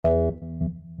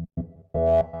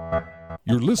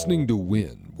You're listening to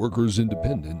WIN, Workers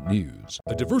Independent News,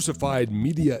 a diversified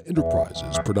media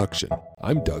enterprises production.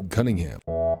 I'm Doug Cunningham.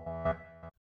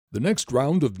 The next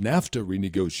round of NAFTA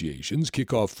renegotiations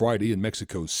kick off Friday in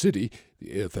Mexico City.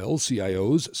 The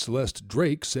AFL-CIO's Celeste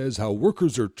Drake says how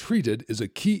workers are treated is a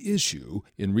key issue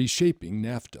in reshaping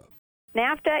NAFTA.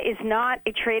 NAFTA is not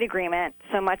a trade agreement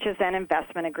so much as an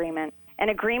investment agreement, an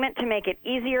agreement to make it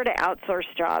easier to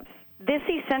outsource jobs. This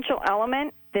essential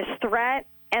element, this threat,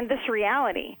 and this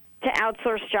reality to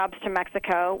outsource jobs to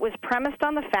Mexico was premised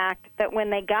on the fact that when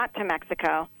they got to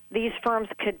Mexico, these firms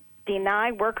could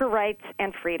deny worker rights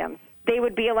and freedoms. They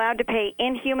would be allowed to pay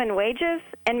inhuman wages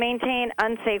and maintain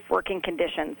unsafe working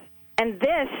conditions. And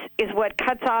this is what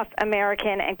cuts off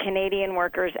American and Canadian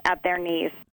workers at their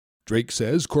knees. Drake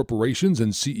says corporations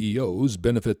and CEOs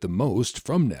benefit the most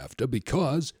from NAFTA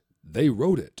because they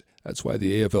wrote it. That's why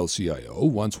the AFL-CIO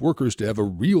wants workers to have a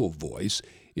real voice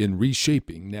in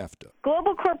reshaping NAFTA.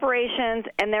 Global corporations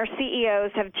and their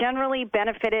CEOs have generally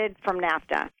benefited from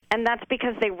NAFTA, and that's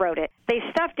because they wrote it. They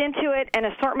stuffed into it an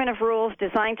assortment of rules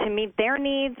designed to meet their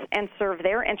needs and serve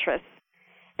their interests.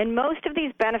 And most of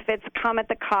these benefits come at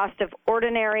the cost of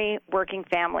ordinary working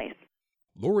families.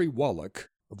 Lori Wallach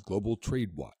of Global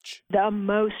Trade Watch. The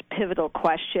most pivotal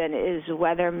question is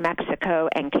whether Mexico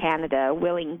and Canada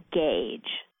will engage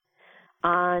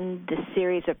on the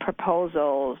series of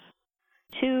proposals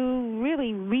to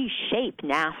really reshape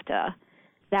NAFTA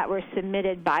that were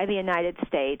submitted by the United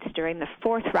States during the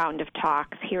fourth round of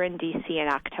talks here in D.C. in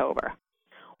October,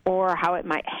 or how it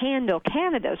might handle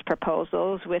Canada's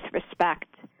proposals with respect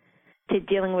to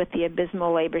dealing with the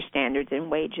abysmal labor standards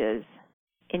and wages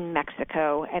in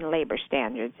Mexico and labor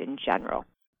standards in general.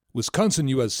 Wisconsin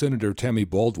U.S. Senator Tammy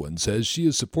Baldwin says she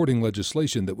is supporting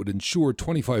legislation that would ensure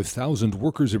 25,000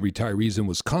 workers and retirees in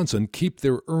Wisconsin keep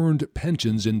their earned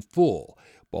pensions in full.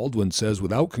 Baldwin says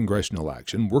without congressional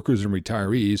action, workers and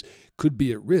retirees could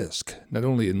be at risk, not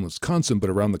only in Wisconsin but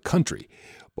around the country.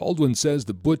 Baldwin says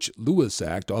the Butch-Lewis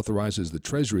Act authorizes the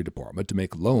Treasury Department to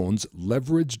make loans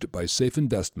leveraged by safe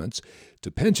investments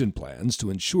to pension plans to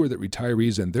ensure that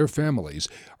retirees and their families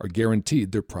are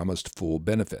guaranteed their promised full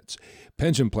benefits.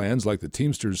 Pension plans like the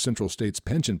Teamsters Central States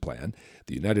Pension Plan,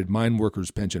 the United Mine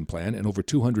Workers Pension Plan, and over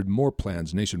 200 more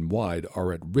plans nationwide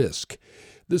are at risk.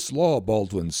 This law,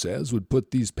 Baldwin says, would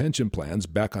put these pension plans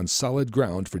back on solid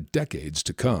ground for decades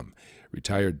to come.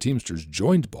 Retired Teamsters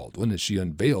joined Baldwin as she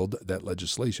unveiled that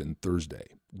legislation Thursday.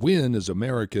 WIN is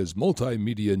America's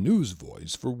multimedia news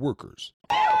voice for workers.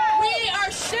 We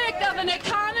are sick of an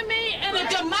economy and a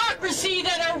democracy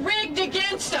that are rigged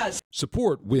against us.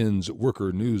 Support WIN's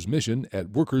worker news mission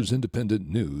at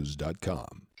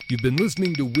workersindependentnews.com. You've been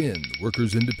listening to WIN,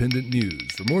 Workers Independent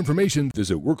News. For more information,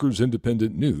 visit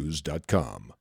workersindependentnews.com.